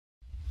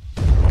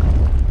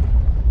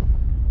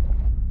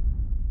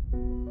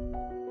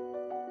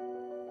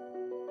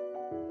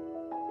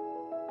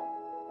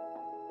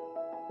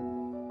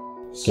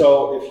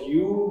So if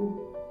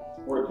you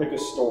were to pick a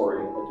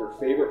story, like your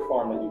favorite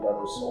farm that you've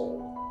ever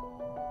sold,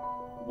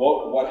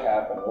 what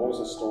happened? What was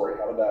the story?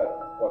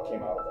 What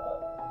came out of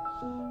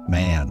that?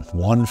 Man,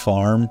 one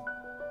farm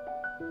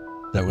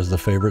that was the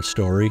favorite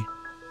story.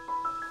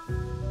 I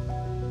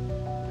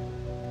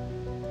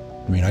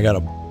mean, I got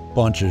a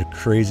bunch of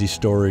crazy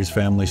stories,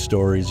 family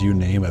stories, you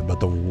name it, but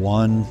the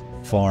one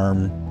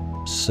farm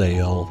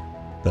sale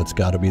that's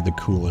got to be the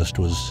coolest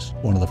was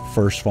one of the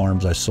first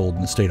farms I sold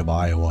in the state of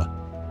Iowa.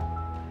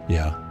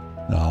 Yeah,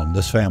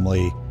 this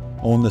family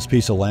owned this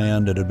piece of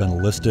land. It had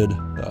been listed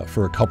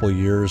for a couple of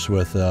years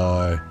with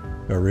a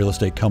real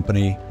estate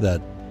company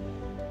that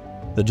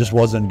just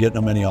wasn't getting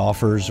them any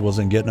offers,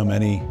 wasn't getting them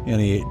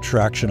any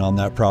traction on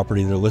that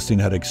property. Their listing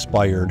had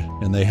expired,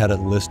 and they had it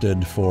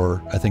listed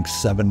for, I think,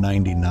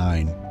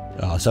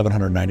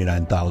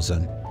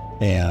 $799,000.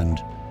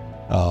 And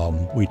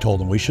we told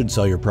them we should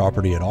sell your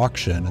property at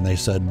auction, and they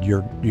said,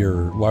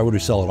 why would we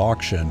sell at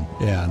auction?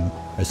 And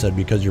I said,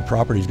 because your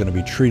property is going to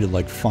be treated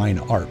like fine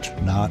art,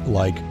 not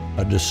like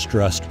a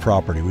distressed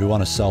property. We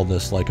want to sell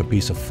this like a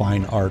piece of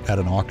fine art at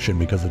an auction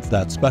because it's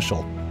that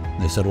special.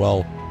 And they said,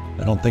 well,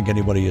 I don't think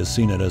anybody has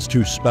seen it as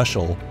too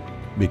special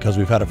because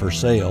we've had it for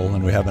sale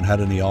and we haven't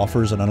had any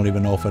offers, and I don't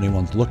even know if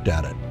anyone's looked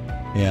at it.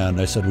 And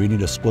I said, we need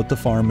to split the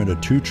farm into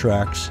 2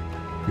 tracts.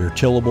 Your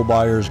tillable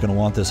buyer is going to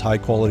want this high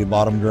quality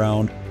bottom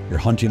ground. Your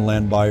hunting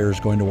land buyer is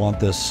going to want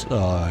this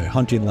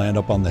hunting land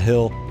up on the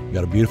hill. You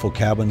got a beautiful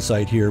cabin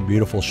site here,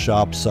 beautiful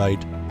shop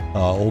site,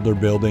 older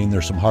building.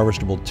 There's some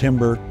harvestable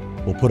timber.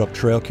 We'll put up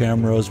trail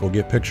cameras. We'll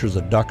get pictures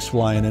of ducks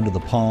flying into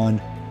the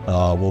pond.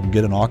 We'll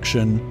get an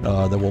auction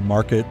that we'll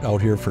market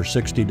out here for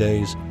 60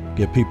 days.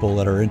 Get people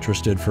that are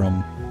interested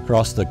from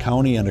across the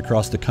county and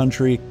across the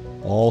country,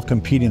 all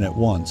competing at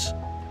once.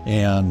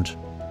 And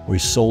we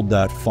sold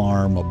that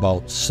farm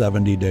about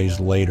 70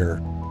 days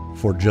later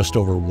for just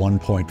over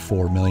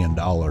 $1.4 million.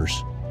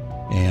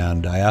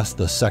 And I asked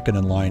the second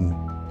in line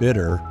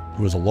bidder,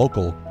 who was a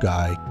local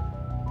guy,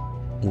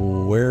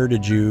 why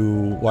did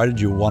you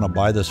want to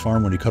buy this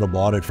farm when you could have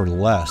bought it for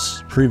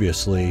less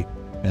previously?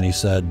 And he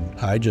said,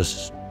 I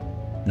just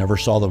never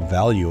saw the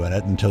value in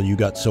it until you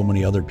got so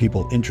many other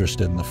people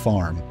interested in the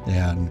farm.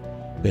 And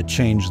it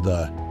changed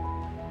the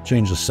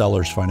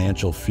seller's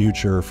financial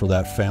future for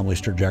that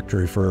family's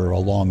trajectory for a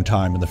long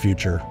time in the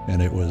future.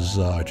 And it was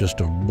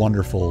just a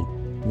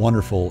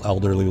wonderful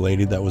elderly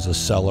lady that was a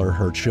seller.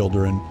 Her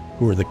children,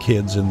 who were the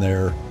kids in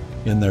their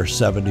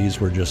 70s,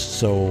 were just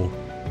so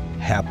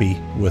happy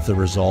with the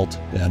result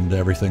and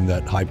everything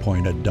that High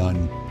Point had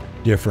done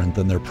different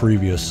than their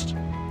previous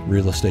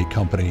real estate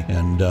company.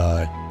 And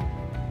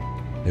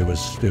it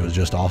was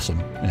just awesome.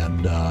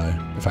 And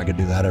if I could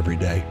do that every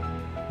day,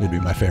 it'd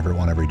be my favorite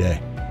one every day.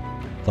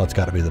 So it's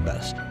got to be the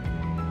best.